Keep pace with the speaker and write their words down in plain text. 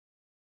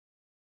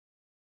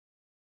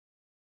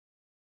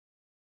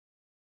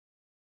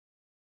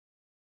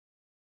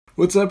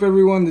What's up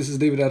everyone, this is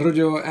David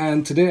Arroyo,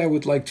 and today I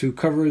would like to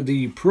cover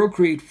the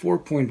Procreate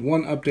 4.1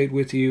 update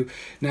with you.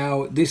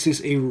 Now, this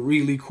is a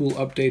really cool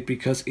update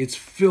because it's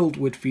filled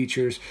with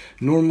features.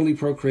 Normally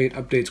Procreate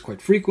updates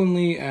quite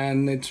frequently,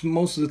 and it's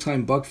most of the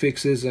time bug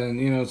fixes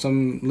and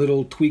some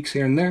little tweaks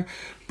here and there.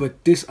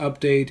 But this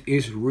update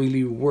is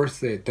really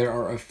worth it. There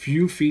are a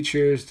few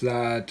features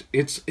that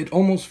it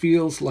almost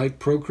feels like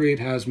Procreate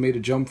has made a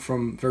jump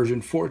from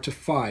version 4 to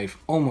 5,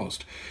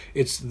 almost.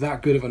 It's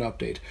that good of an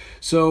update.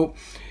 So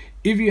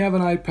if you have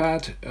an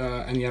iPad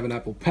and you have an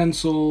Apple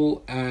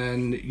Pencil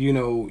and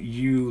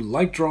you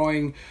like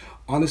drawing,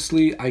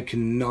 honestly, I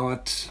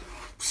cannot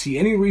see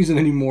any reason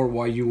anymore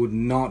why you would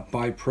not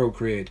buy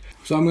Procreate.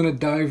 So I'm going to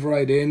dive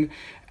right in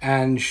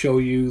and show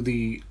you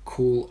the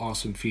cool,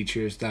 awesome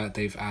features that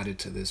they've added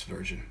to this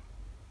version.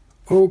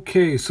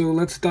 Okay, so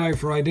let's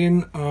dive right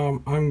in.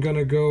 I'm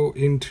gonna go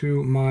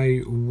into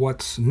my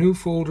What's New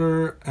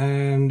folder,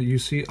 and you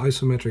see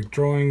isometric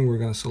drawing. We're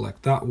gonna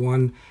select that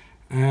one.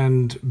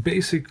 And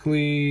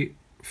basically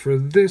for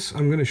this,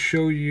 I'm going to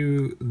show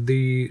you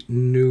the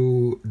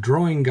new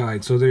drawing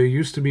guide. So there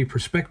used to be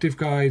perspective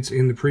guides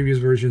in the previous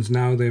versions.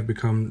 Now they've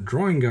become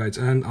drawing guides,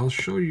 and I'll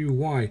show you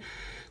why.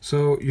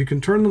 So you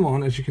can turn them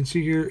on. As you can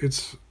see here,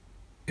 it's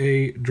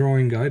a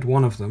drawing guide,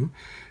 one of them.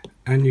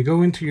 And you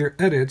go into your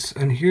edits,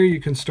 and here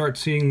you can start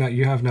seeing that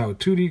you have now a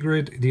 2D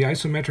grid. The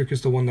isometric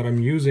is the one that I'm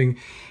using.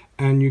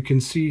 And you can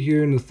see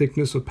here in the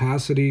thickness,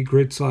 opacity,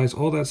 grid size,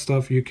 all that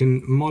stuff, you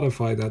can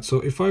modify that. So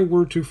if I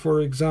were to,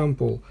 for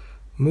example,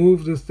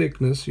 move the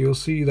thickness, you'll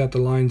see that the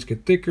lines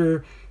get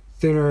thicker,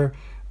 thinner,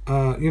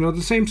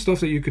 the same stuff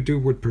that you could do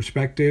with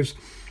perspectives.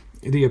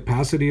 The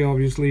opacity,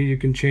 obviously, you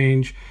can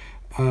change.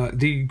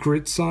 The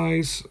grid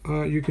size,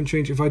 you can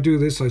change. If I do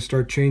this, I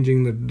start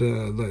changing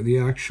the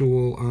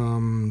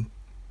actual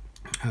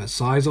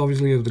size,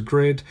 obviously, of the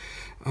grid.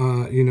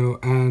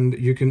 And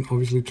you can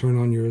obviously turn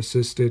on your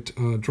assisted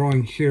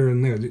drawing here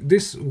and there.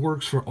 This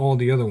works for all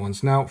the other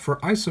ones. Now for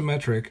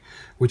isometric,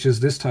 which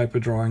is this type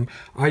of drawing,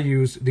 I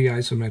use the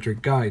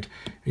isometric guide.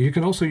 You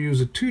can also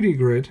use a 2D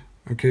grid,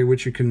 okay,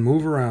 which you can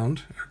move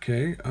around,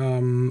 okay,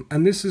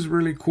 and this is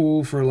really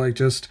cool for like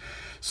just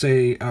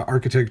say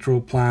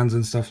architectural plans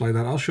and stuff like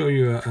that. I'll show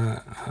you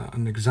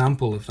an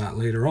example of that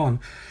later on.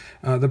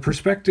 The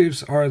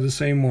perspectives are the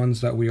same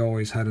ones that we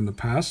always had in the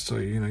past, so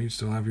you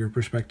still have your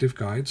perspective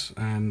guides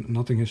and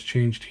nothing has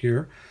changed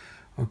here.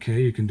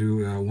 Okay, you can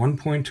do 1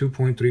 point, 2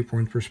 point, 3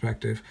 point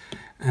perspective,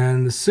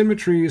 and the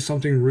symmetry is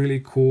something really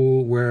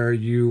cool where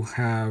you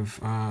have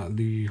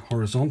the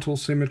horizontal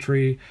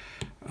symmetry.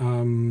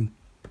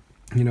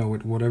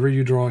 Whatever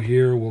you draw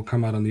here will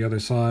come out on the other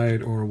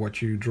side, or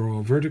what you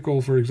draw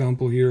vertical, for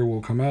example, here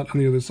will come out on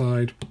the other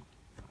side.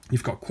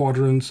 You've got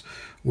quadrants,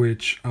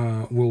 which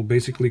will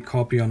basically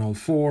copy on all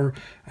four,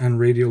 and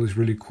radial is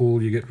really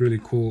cool. You get really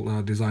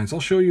cool designs.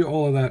 I'll show you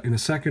all of that in a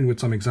second with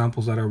some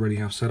examples that I already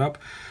have set up.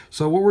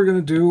 So what we're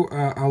going to do,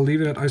 I'll leave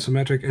it at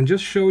isometric and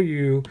just show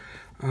you,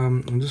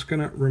 I'm just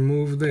going to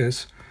remove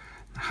this,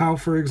 how,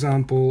 for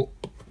example,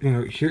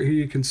 here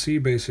you can see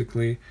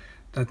basically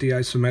that the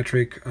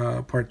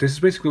isometric part, this is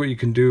basically what you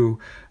can do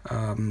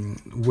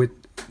with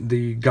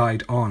the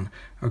guide on.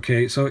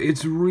 Okay, so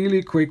it's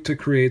really quick to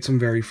create some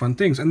very fun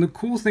things. And the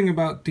cool thing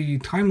about the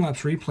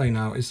time-lapse replay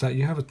now is that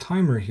you have a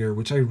timer here,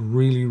 which I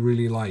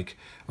really like.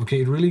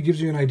 Okay, it really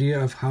gives you an idea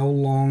of how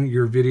long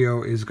your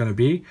video is going to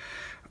be.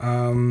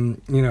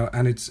 And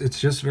it's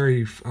just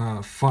very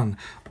fun.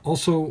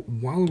 Also,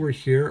 while we're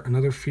here,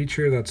 another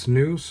feature that's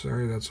new,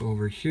 sorry, that's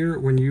over here.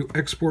 When you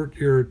export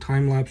your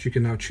time-lapse, you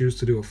can now choose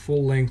to do a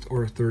full length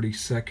or a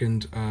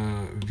 30-second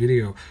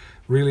video.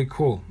 Really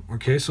cool.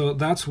 Okay, so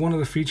that's one of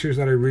the features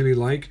that I really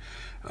like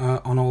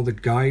on all the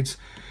guides.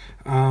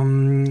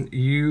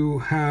 You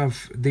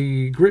have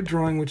the grid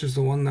drawing, which is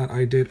the one that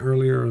I did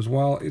earlier as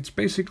well. It's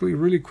basically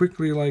really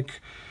quickly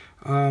like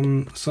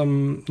with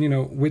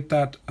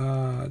that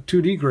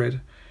 2D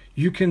grid,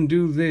 you can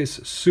do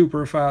this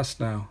super fast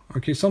now.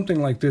 Okay,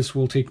 something like this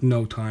will take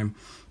no time.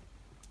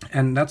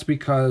 And that's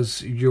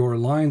because your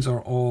lines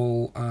are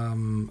all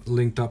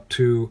linked up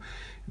to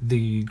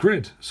the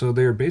grid. So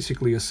they're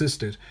basically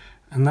assisted.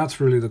 And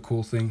that's really the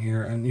cool thing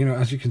here. And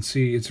as you can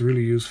see, it's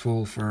really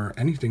useful for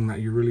anything that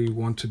you really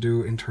want to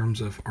do in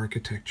terms of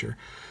architecture.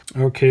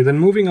 Okay, then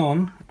moving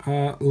on,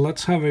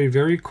 let's have a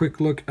very quick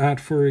look at,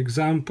 for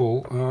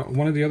example,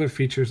 one of the other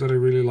features that I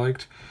really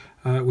liked,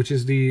 which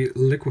is the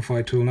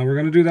Liquify tool. Now we're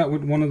going to do that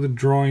with one of the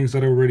drawings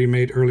that I already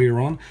made earlier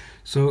on.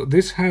 So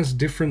this has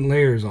different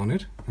layers on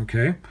it,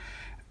 okay?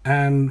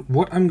 And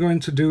what I'm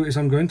going to do is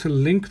I'm going to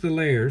link the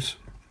layers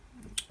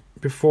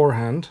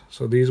beforehand,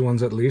 so these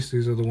ones at least,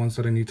 these are the ones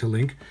that I need to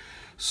link,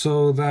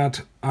 so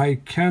that I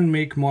can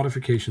make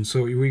modifications.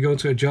 So we go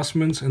to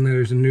adjustments, and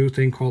there's a new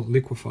thing called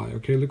Liquify.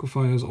 Okay,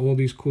 Liquify has all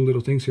these cool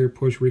little things here: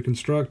 push,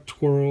 reconstruct,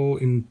 twirl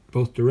in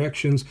both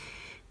directions,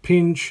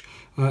 pinch,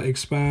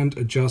 expand,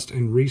 adjust,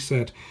 and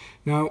reset.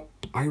 Now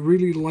I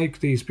really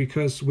like these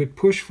because with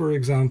push, for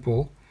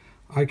example,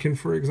 I can,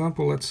 for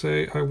example, let's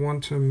say I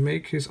want to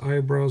make his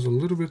eyebrows a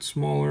little bit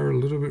smaller, a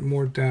little bit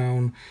more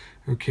down,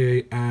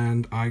 okay,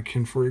 and I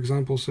can, for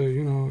example, say,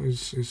 you know,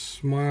 his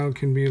smile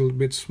can be a little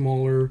bit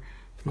smaller,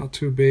 not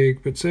too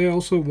big, but say I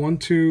also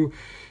want to,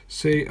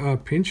 say,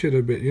 pinch it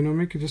a bit, you know,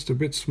 make it just a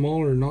bit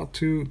smaller, not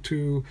too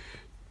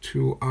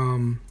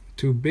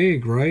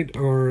big, right?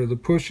 Or the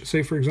push,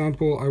 say, for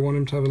example, I want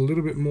him to have a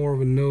little bit more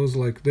of a nose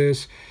like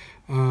this.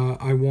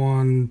 I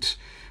want...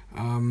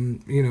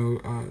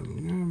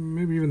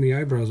 maybe even the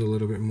eyebrows a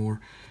little bit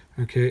more.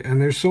 Okay, and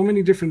there's so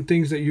many different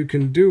things that you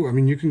can do. I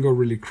mean, you can go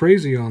really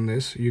crazy on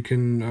this. You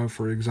can,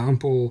 for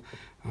example,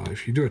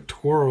 if you do a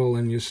twirl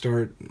and you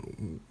start,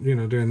 you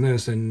know, doing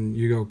this, and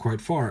you go quite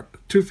far.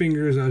 2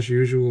 fingers, as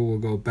usual, will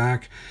go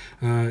back.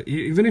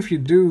 Even if you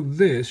do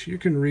this, you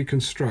can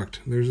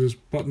reconstruct. There's this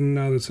button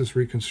now that says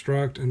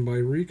reconstruct, and by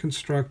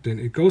reconstructing,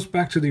 it goes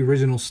back to the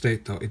original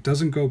state, though. It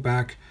doesn't go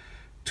back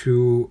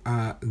to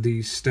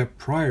the step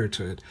prior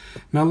to it.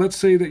 Now let's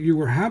say that you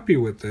were happy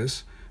with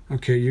this.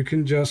 Okay, you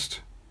can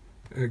just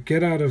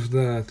get out of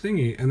the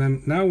thingy, and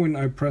then now when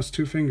I press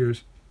 2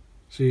 fingers,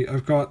 see,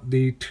 I've got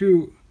the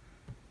 2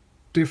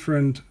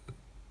 different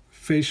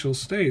facial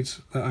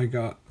states that I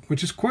got,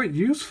 which is quite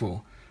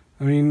useful.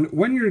 I mean,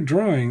 when you're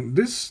drawing,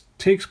 this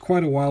takes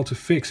quite a while to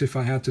fix if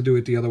I had to do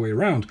it the other way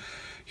around.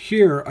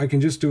 Here, I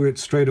can just do it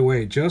straight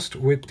away, just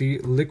with the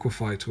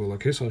Liquify tool.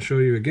 Okay, so I'll show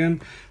you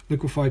again.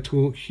 Liquify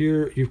tool,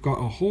 here you've got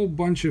a whole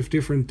bunch of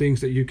different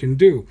things that you can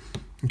do.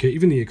 Okay,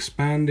 even the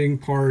expanding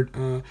part,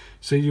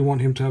 say you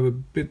want him to have a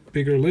bit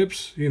bigger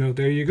lips, you know,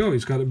 there you go.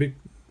 He's got a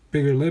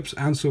bigger lips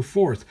and so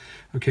forth.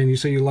 Okay, and you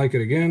say you like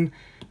it again.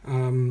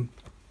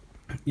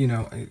 You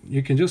know,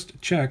 you can just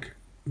check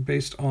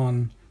based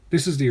on,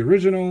 this is the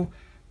original,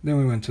 then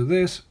we went to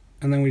this,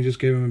 and then we just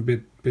gave him a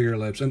bit bigger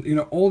lips. And, you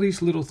know, all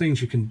these little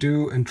things you can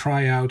do and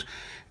try out.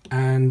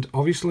 And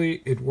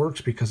obviously it works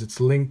because it's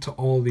linked to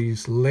all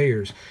these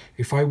layers.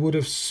 If I would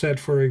have said,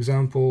 for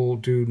example,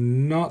 do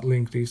not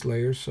link these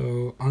layers,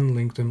 so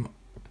unlink them,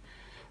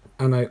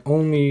 and I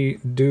only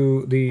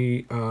do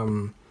the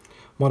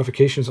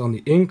modifications on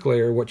the ink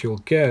layer, what you'll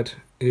get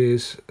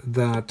is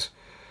that,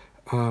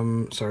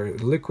 sorry,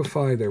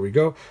 Liquify, there we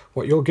go.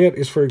 What you'll get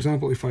is, for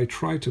example, if I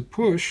try to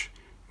push,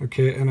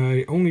 okay, and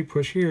I only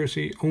push here,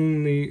 see,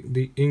 only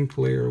the ink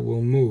layer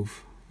will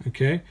move,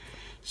 okay?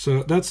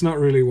 So that's not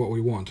really what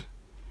we want.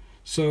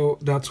 So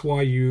that's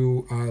why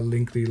you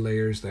link the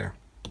layers there.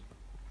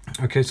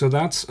 Okay, so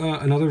that's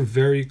another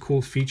very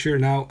cool feature.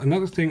 Now,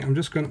 another thing, I'm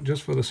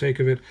just for the sake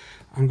of it,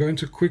 I'm going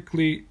to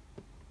quickly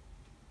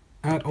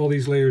add all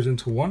these layers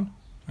into one.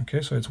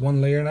 Okay, so it's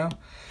one layer now.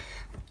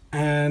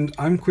 And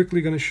I'm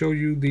quickly going to show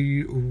you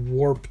the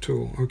warp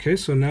tool. Okay,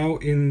 so now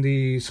in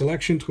the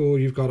selection tool,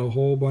 you've got a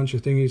whole bunch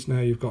of thingies.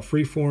 Now you've got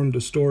freeform,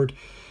 distort,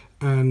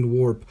 and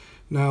warp.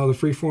 Now the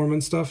freeform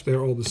and stuff,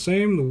 they're all the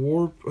same. The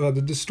warp,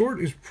 the distort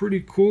is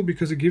pretty cool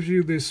because it gives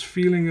you this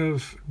feeling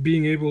of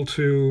being able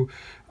to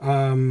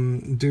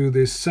do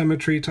this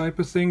symmetry type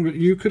of thing, but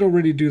you could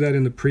already do that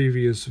in the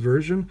previous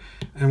version.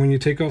 And when you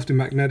take off the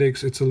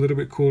magnetics, it's a little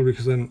bit cooler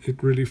because then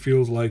it really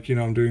feels like, you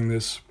know, I'm doing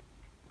this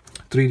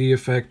 3D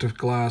effect of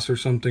glass or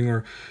something,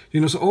 or, you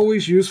know, it's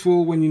always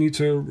useful when you need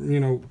to, you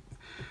know,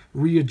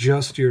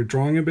 readjust your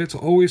drawing a bit. It's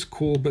always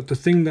cool, but the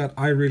thing that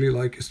I really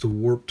like is the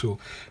warp tool.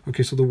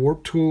 Okay, so the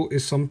warp tool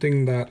is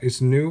something that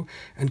is new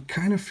and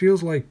kind of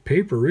feels like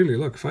paper, really.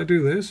 Look, if I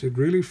do this, it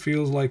really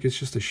feels like it's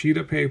just a sheet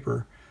of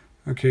paper,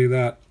 okay,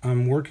 that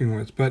I'm working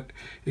with. But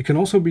it can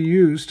also be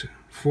used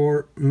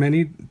for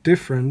many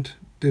different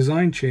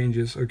design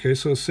changes. Okay,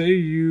 so say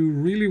you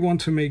really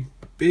want to make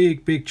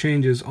big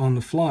changes on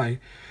the fly,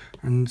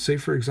 and say,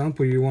 for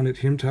example, you wanted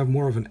him to have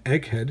more of an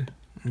egg head,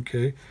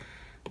 okay,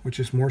 which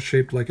is more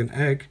shaped like an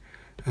egg.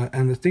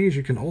 And the thing is,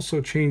 you can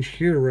also change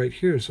here, right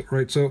here, so,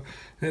 right? So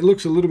it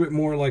looks a little bit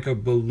more like a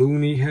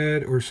balloony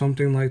head or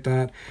something like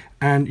that.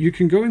 And you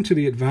can go into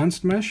the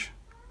advanced mesh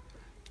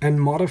and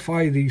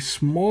modify the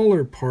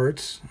smaller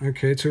parts,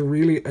 okay, to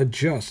really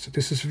adjust.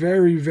 This is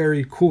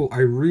very cool. I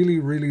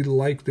really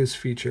like this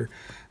feature.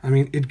 I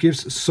mean, it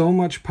gives so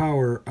much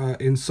power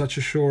in such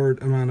a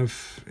short amount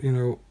of, you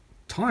know,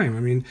 time. I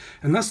mean,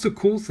 and that's the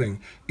cool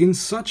thing. In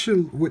such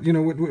a, you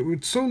know,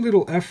 with so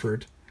little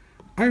effort,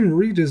 I'm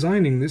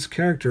redesigning this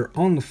character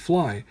on the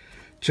fly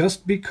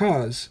just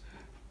because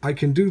I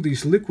can do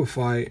these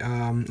liquify,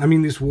 I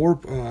mean, this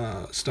warp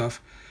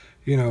stuff,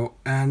 you know,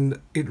 and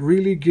it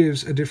really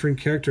gives a different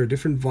character, a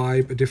different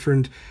vibe, a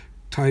different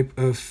type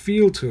of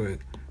feel to it,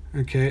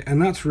 okay, and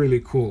that's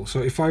really cool.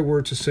 So if I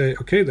were to say,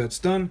 okay, that's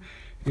done,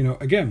 you know,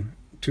 again,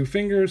 2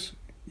 fingers,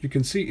 you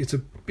can see it's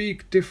a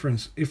big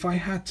difference. If I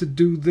had to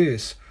do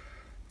this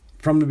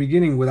from the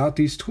beginning without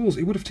these tools,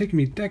 it would have taken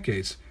me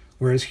decades,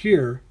 whereas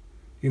here,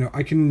 you know,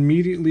 I can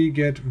immediately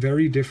get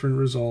very different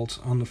results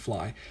on the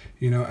fly,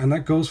 you know, and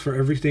that goes for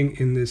everything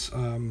in this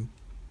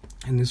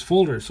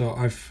folder. So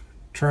I've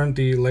turned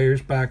the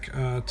layers back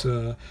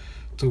to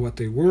what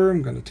they were.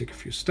 I'm going to take a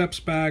few steps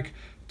back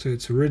to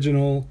its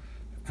original,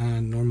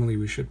 and normally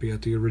we should be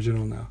at the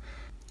original now.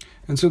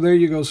 And so there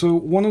you go. So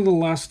one of the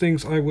last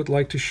things I would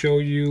like to show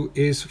you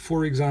is,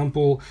 for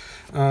example,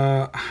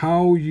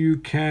 how you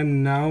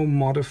can now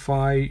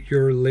modify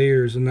your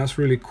layers, and that's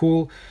really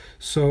cool.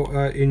 So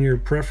in your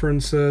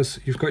preferences,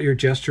 you've got your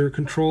gesture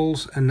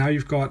controls, and now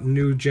you've got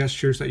new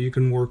gestures that you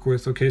can work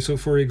with. Okay, so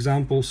for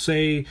example,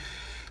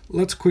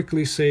 let's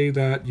quickly say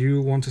that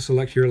you want to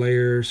select your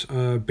layers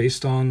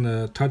based on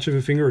the touch of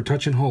a finger or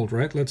touch and hold,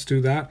 right? Let's do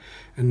that.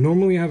 And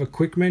normally I have a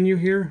quick menu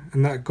here,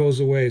 and that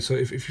goes away. So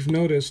if you've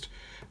noticed,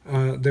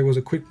 there was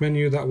a quick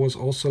menu that was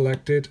all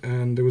selected,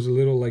 and there was a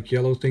little like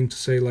yellow thing to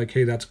say like,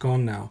 hey, that's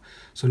gone now.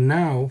 So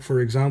now, for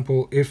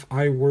example, if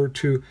I were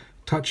to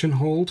touch and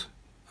hold,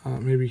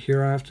 maybe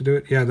here I have to do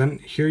it. Yeah, then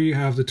here you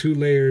have the two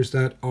layers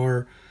that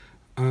are,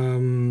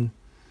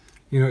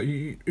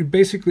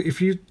 basically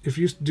if you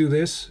do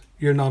this,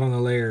 you're not on a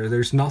layer.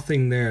 There's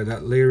nothing there.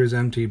 That layer is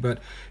empty. But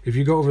if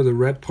you go over the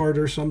red part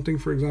or something,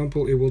 for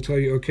example, it will tell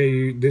you,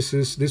 okay,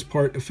 this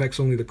part affects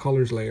only the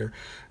colors layer.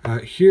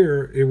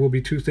 Here it will be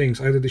two things,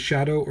 either the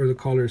shadow or the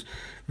colors.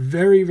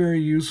 Very,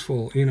 very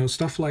useful.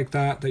 Stuff like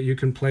that you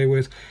can play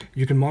with.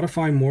 You can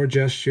modify more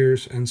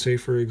gestures and say,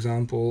 for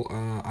example,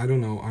 I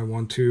don't know, I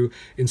want to,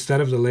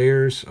 instead of the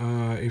layers,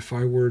 if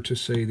I were to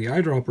say the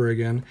eyedropper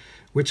again,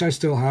 which I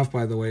still have,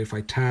 by the way, if I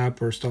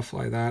tap or stuff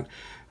like that,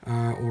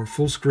 or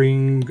full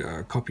screen,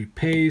 copy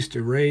paste,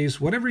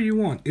 erase, whatever you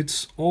want.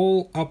 It's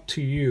all up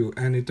to you,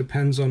 and it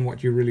depends on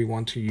what you really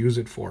want to use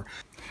it for.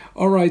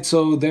 All right,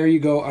 so there you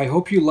go. I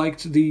hope you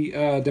liked the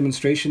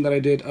demonstration that I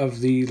did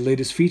of the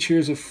latest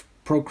features of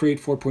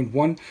Procreate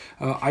 4.1.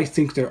 I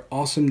think they're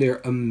awesome,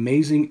 they're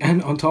amazing,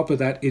 and on top of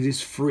that, it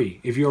is free.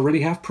 If you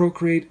already have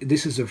Procreate,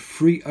 this is a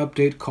free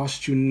update,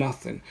 costs you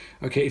nothing.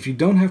 Okay, if you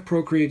don't have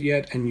Procreate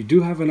yet, and you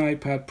do have an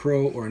iPad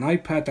Pro or an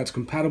iPad that's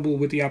compatible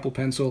with the Apple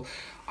Pencil,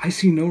 I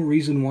see no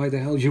reason why the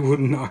hell you would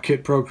not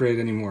get Procreate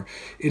anymore.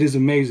 It is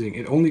amazing.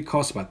 It only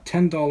costs about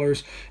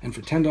 $10, and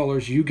for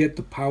 $10 you get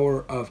the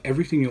power of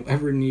everything you'll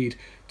ever need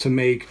to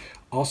make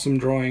awesome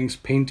drawings,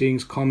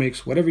 paintings,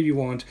 comics, whatever you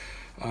want.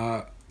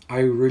 I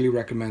really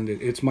recommend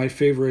it. It's my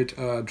favorite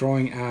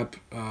drawing app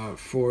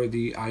for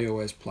the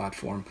iOS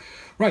platform.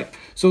 Right,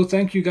 so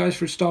thank you guys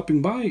for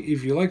stopping by.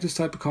 If you like this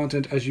type of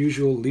content, as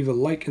usual, leave a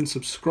like and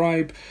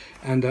subscribe,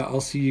 and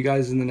I'll see you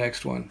guys in the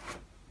next one.